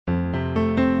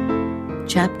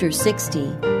Chapter 60,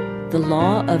 The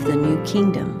Law of the New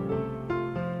Kingdom.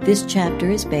 This chapter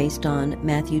is based on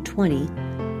Matthew 20,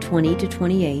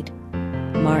 20-28,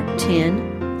 Mark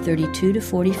 10,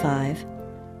 32-45,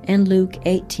 and Luke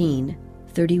 18,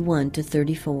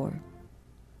 31-34.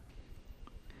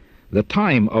 The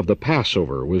time of the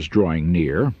Passover was drawing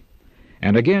near,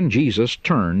 and again Jesus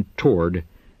turned toward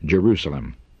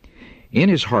Jerusalem. In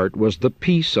his heart was the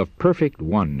peace of perfect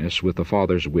oneness with the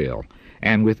Father's will,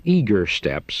 and with eager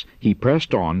steps he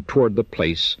pressed on toward the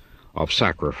place of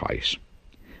sacrifice.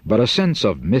 But a sense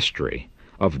of mystery,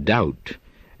 of doubt,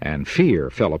 and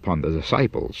fear fell upon the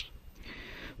disciples.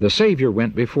 The Savior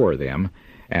went before them,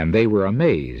 and they were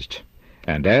amazed,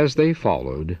 and as they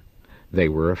followed, they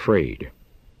were afraid.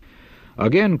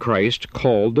 Again Christ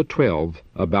called the 12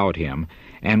 about him,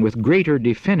 and with greater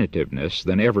definitiveness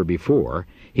than ever before,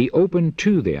 he opened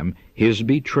to them his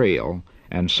betrayal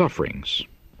and sufferings.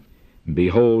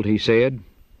 "Behold," he said,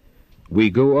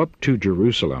 "we go up to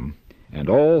Jerusalem, and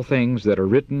all things that are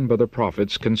written by the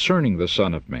prophets concerning the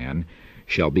Son of Man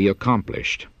shall be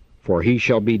accomplished. For he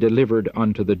shall be delivered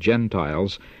unto the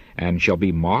Gentiles, and shall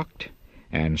be mocked,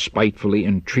 and spitefully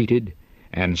entreated,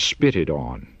 and spitted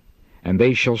on. And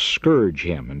they shall scourge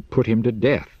him, and put him to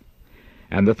death.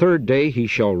 And the third day he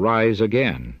shall rise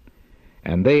again."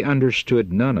 And they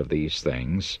understood none of these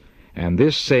things, and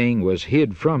this saying was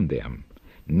hid from them,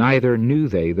 neither knew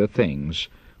they the things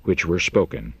which were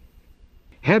spoken.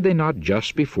 Had they not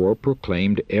just before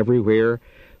proclaimed everywhere,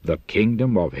 "The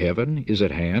kingdom of heaven is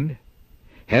at hand"?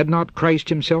 Had not Christ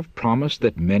himself promised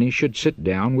that many should sit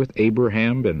down with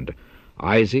Abraham and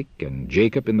Isaac and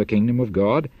Jacob in the kingdom of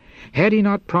God? Had he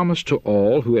not promised to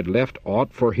all who had left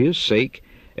aught for his sake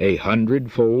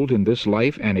 100-fold in this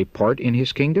life and a part in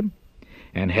his kingdom?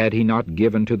 And had he not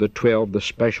given to the 12 the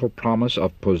special promise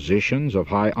of positions of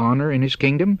high honor in his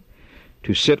kingdom,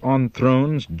 to sit on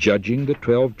thrones judging the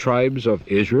 12 tribes of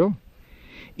Israel?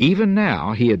 Even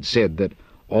now he had said that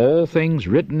all things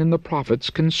written in the prophets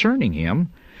concerning him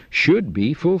should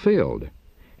be fulfilled.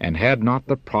 And had not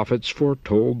the prophets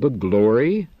foretold the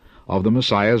glory of the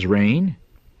Messiah's reign?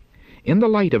 In the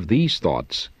light of these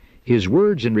thoughts, his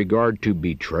words in regard to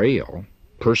betrayal,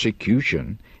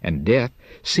 persecution, and death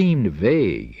seemed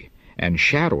vague and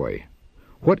shadowy.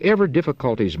 Whatever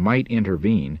difficulties might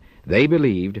intervene, they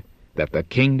believed that the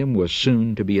kingdom was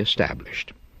soon to be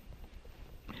established.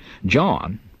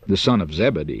 John, the son of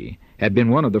Zebedee, had been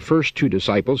one of the first 2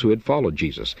 disciples who had followed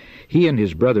Jesus. He and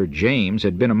his brother James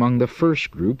had been among the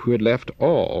first group who had left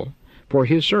all for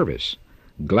his service.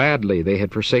 Gladly they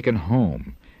had forsaken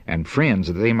home and friends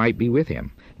that they might be with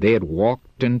him. They had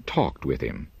walked and talked with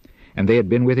him, and they had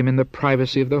been with him in the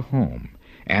privacy of the home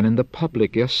and in the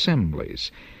public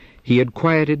assemblies. He had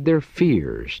quieted their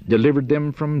fears, delivered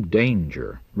them from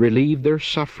danger, relieved their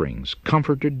sufferings,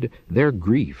 comforted their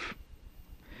grief,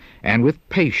 and with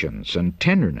patience and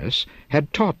tenderness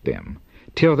had taught them,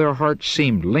 till their hearts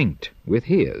seemed linked with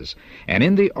his, and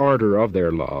in the ardor of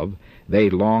their love they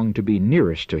longed to be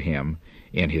nearest to him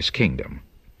in his kingdom.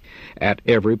 At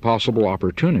every possible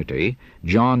opportunity,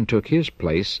 John took his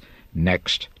place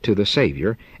next to the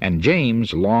Savior, and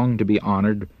James longed to be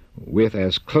honored with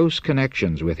as close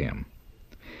connections with him.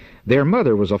 Their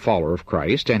mother was a follower of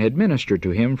Christ, and had ministered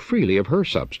to him freely of her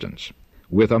substance.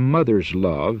 With a mother's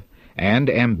love and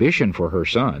ambition for her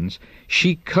sons,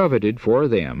 she coveted for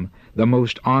them the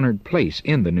most honored place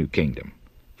in the new kingdom.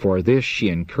 For this she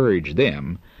encouraged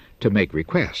them to make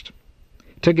request.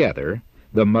 Together,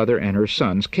 the mother and her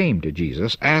sons came to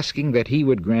Jesus, asking that he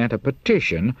would grant a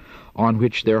petition on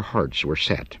which their hearts were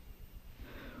set.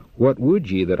 "What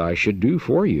would ye that I should do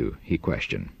for you?" he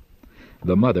questioned.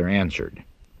 The mother answered,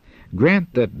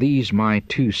 "Grant that these my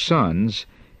 2 sons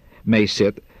may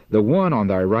sit, the one on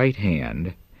thy right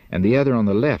hand, and the other on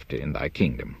the left in thy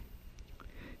kingdom."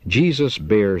 Jesus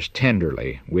bears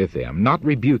tenderly with them, not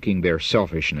rebuking their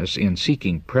selfishness in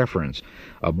seeking preference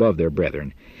above their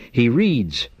brethren. He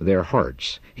reads their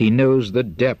hearts. He knows the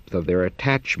depth of their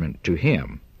attachment to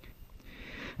him.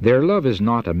 Their love is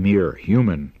not a mere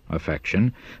human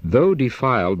affection. Though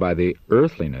defiled by the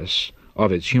earthliness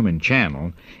of its human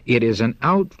channel, it is an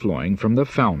outflowing from the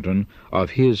fountain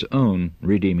of his own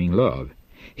redeeming love.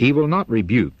 He will not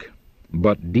rebuke,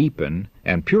 but deepen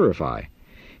and purify.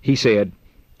 He said,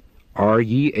 "Are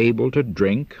ye able to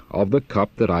drink of the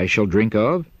cup that I shall drink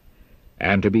of,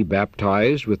 and to be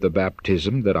baptized with the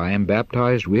baptism that I am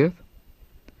baptized with?"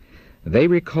 They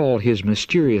recall his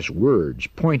mysterious words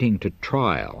pointing to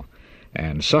trial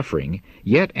and suffering,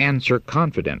 yet answer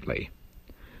confidently,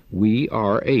 "We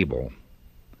are able."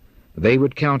 They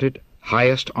would count it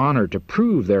highest honor to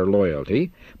prove their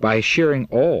loyalty by sharing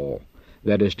all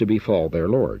that is to befall their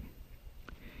Lord.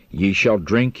 Ye shall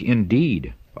drink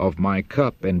indeed of my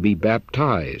cup, and be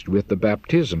baptized with the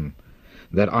baptism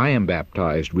that I am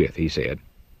baptized with, he said.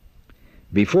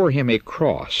 Before him a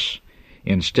cross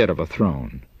instead of a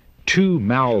throne, two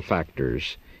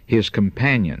malefactors, his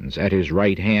companions, at his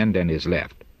right hand and his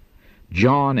left.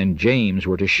 John and James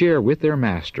were to share with their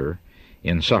master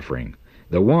in suffering,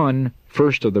 the one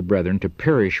first of the brethren to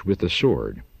perish with the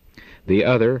sword, the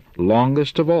other,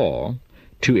 longest of all,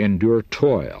 to endure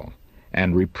toil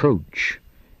and reproach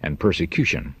and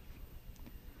persecution.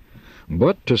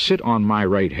 But to sit on my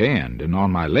right hand and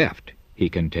on my left, he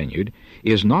continued,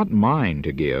 is not mine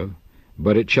to give,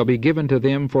 but it shall be given to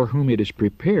them for whom it is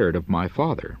prepared of my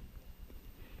Father.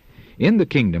 In the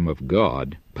kingdom of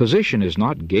God, position is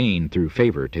not gained through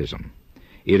favoritism.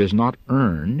 It is not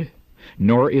earned,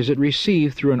 nor is it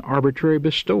received through an arbitrary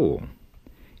bestowal.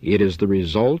 It is the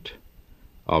result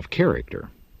of character.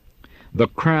 The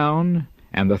crown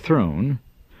and the throne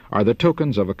are the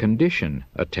tokens of a condition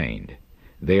attained.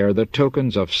 They are the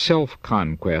tokens of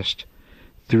self-conquest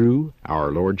through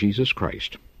our Lord Jesus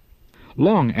Christ.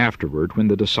 Long afterward, when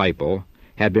the disciple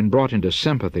had been brought into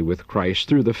sympathy with Christ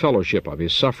through the fellowship of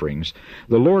his sufferings,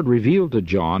 the Lord revealed to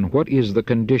John what is the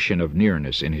condition of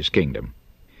nearness in his kingdom.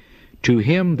 To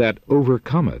him that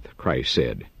overcometh, Christ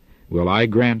said, will I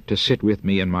grant to sit with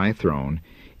me in my throne,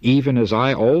 even as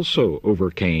I also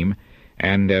overcame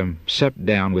and am set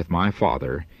down with my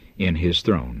Father in his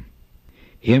throne.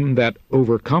 Him that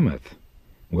overcometh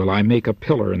will I make a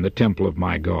pillar in the temple of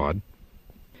my God,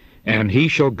 and he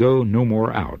shall go no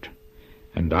more out.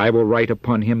 And I will write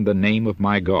upon him the name of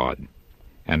my God,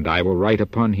 and I will write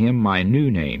upon him my new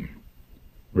name.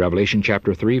 Revelation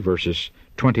chapter 3, verses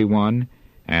 21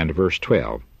 and verse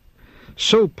 12.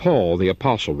 So Paul the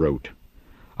apostle wrote,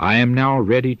 I am now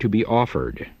ready to be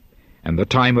offered, and the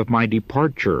time of my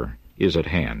departure is at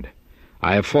hand.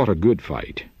 I have fought a good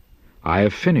fight. I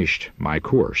have finished my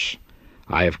course.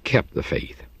 I have kept the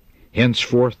faith.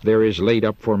 Henceforth there is laid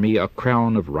up for me a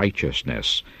crown of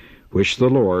righteousness, which the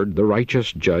Lord, the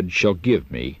righteous judge, shall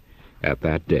give me at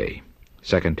that day.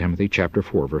 2 Timothy chapter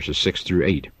 4, verses 6 through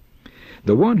 8.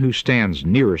 The one who stands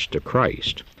nearest to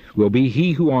Christ will be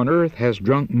he who on earth has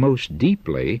drunk most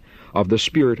deeply of the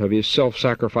spirit of his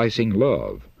self-sacrificing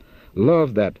love,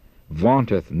 love that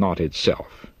vaunteth not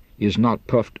itself, is not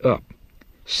puffed up,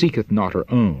 seeketh not her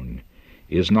own,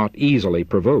 is not easily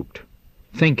provoked,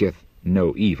 thinketh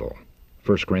no evil.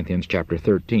 1 Corinthians chapter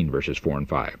 13, verses 4 and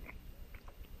 5.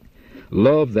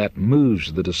 Love that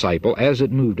moves the disciple, as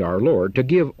it moved our Lord, to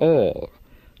give all,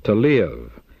 to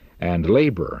live and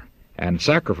labor and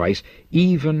sacrifice,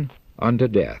 even unto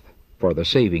death, for the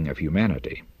saving of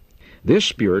humanity. This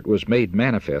spirit was made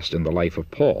manifest in the life of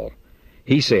Paul.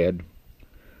 He said,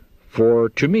 For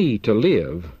to me to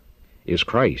live is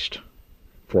Christ,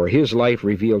 for his life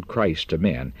revealed Christ to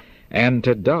men, and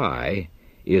to die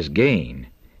is gain,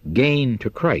 gain to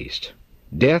Christ.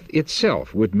 Death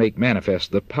itself would make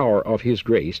manifest the power of his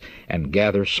grace and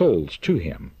gather souls to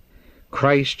him.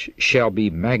 Christ shall be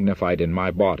magnified in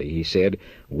my body, he said,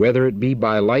 whether it be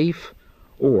by life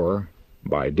or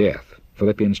by death.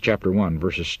 Philippians chapter 1,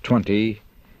 verses 20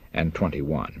 and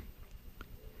 21.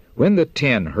 When the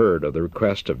 10 heard of the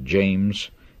request of James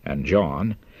and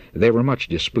John, they were much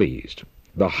displeased.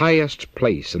 The highest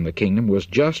place in the kingdom was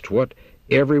just what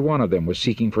every one of them was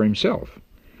seeking for himself,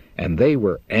 and they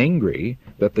were angry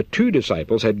that the 2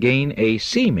 disciples had gained a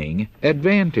seeming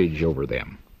advantage over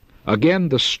them. Again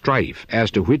the strife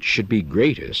as to which should be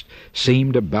greatest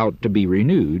seemed about to be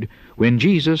renewed, when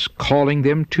Jesus, calling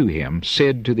them to him,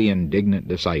 said to the indignant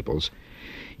disciples,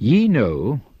 Ye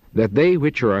know that they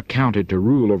which are accounted to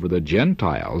rule over the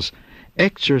Gentiles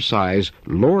exercise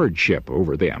lordship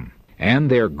over them,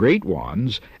 and their great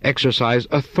ones exercise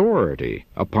authority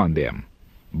upon them.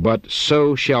 But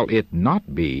so shall it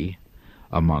not be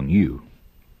among you.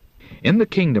 In the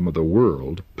kingdom of the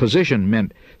world, position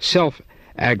meant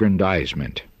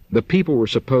self-aggrandizement. The people were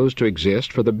supposed to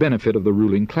exist for the benefit of the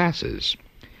ruling classes.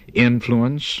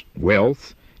 Influence,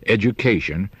 wealth,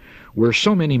 education were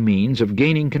so many means of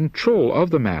gaining control of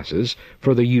the masses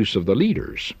for the use of the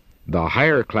leaders. The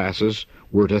higher classes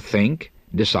were to think,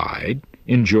 decide,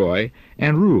 enjoy,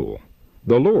 and rule.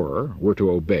 The lower were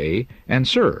to obey and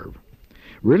serve.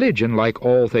 Religion, like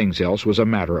all things else, was a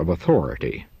matter of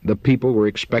authority. The people were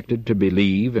expected to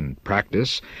believe and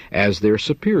practice as their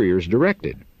superiors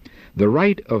directed. The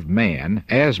right of man,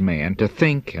 as man, to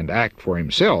think and act for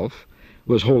himself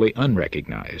was wholly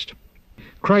unrecognized.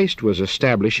 Christ was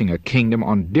establishing a kingdom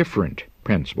on different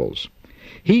principles.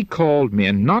 He called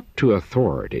men not to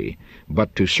authority,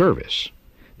 but to service.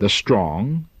 The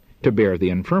strong to bear the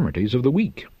infirmities of the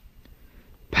weak.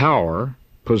 Power,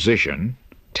 position,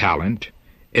 talent,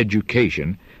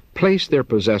 education place their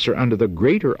possessor under the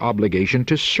greater obligation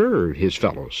to serve his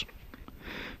fellows.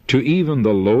 To even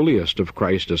the lowliest of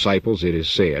Christ's disciples it is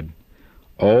said,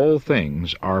 "All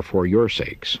things are for your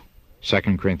sakes."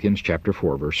 2 Corinthians chapter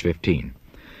 4, verse 15.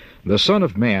 The Son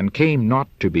of Man came not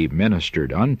to be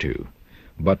ministered unto,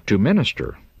 but to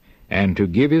minister, and to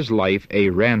give his life a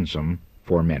ransom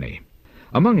for many.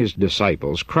 Among his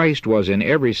disciples, Christ was in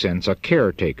every sense a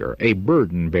caretaker, a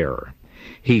burden-bearer.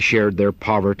 He shared their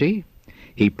poverty.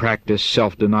 He practiced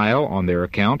self-denial on their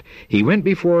account. He went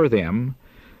before them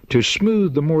to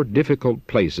smooth the more difficult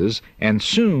places, and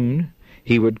soon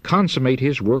he would consummate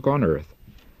his work on earth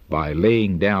by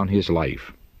laying down his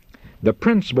life. The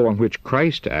principle on which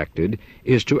Christ acted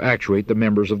is to actuate the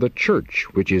members of the church,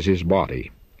 which is his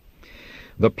body.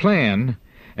 The plan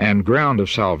and ground of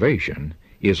salvation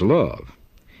is love.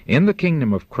 In the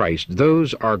kingdom of Christ,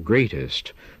 those are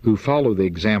greatest who follow the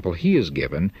example he has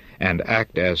given and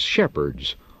act as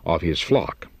shepherds of his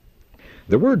flock.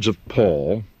 The words of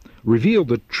Paul reveal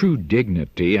the true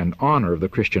dignity and honor of the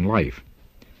Christian life.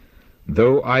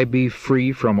 "Though I be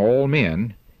free from all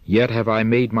men, yet have I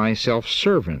made myself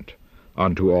servant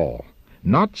unto all,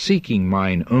 not seeking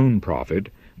mine own profit,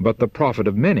 but the profit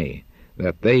of many,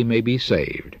 that they may be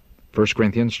saved." 1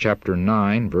 Corinthians chapter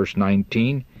 9, verse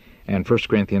 19, and 1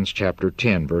 Corinthians chapter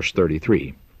 10, verse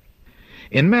 33.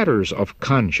 In matters of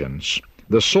conscience,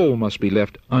 the soul must be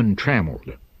left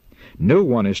untrammeled. No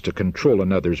one is to control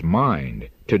another's mind,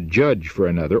 to judge for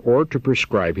another, or to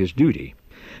prescribe his duty.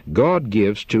 God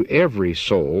gives to every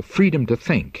soul freedom to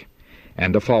think,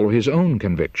 and to follow his own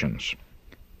convictions.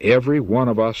 Every one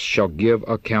of us shall give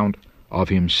account of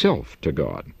himself to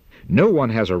God. No one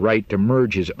has a right to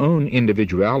merge his own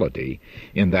individuality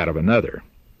in that of another.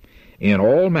 In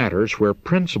all matters where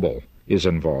principle is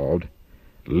involved,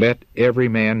 let every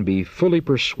man be fully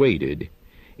persuaded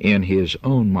in his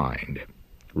own mind.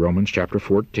 Romans chapter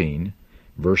 14,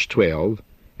 verse 12,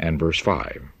 and verse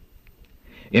 5.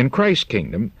 In Christ's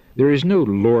kingdom there is no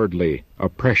lordly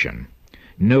oppression,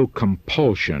 no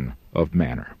compulsion of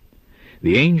manner.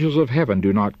 The angels of heaven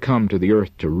do not come to the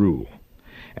earth to rule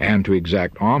and to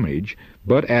exact homage,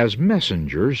 but as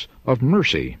messengers of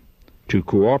mercy, to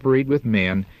cooperate with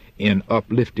men in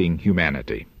uplifting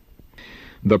humanity.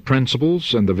 The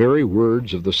principles and the very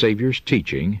words of the Savior's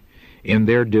teaching, in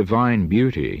their divine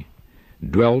beauty,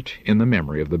 dwelt in the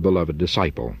memory of the beloved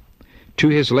disciple. To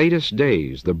his latest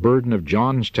days, the burden of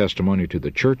John's testimony to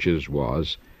the churches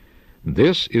was,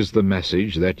 "This is the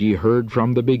message that ye heard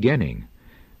from the beginning,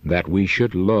 that we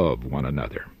should love one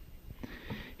another.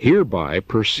 Hereby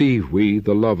perceive we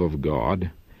the love of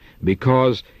God,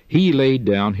 because he laid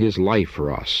down his life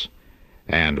for us,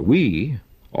 and we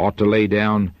ought to lay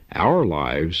down our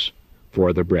lives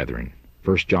for the brethren."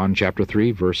 1 John chapter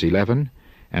 3, verse 11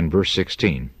 and verse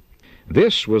 16.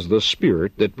 This was the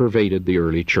spirit that pervaded the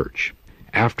early church.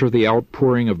 After the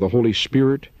outpouring of the Holy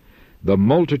Spirit, the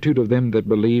multitude of them that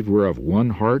believed were of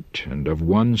one heart and of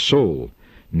one soul.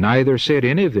 Neither said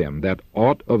any of them that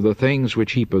aught of the things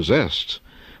which he possessed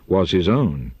was his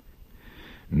own.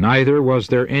 Neither was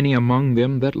there any among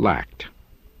them that lacked.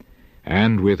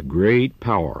 And with great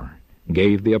power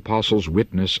gave the apostles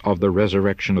witness of the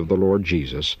resurrection of the Lord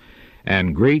Jesus,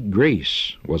 and great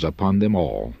grace was upon them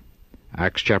all.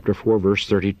 Acts chapter 4, verse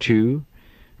 32,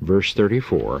 verse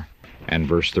 34, and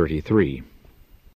verse 33.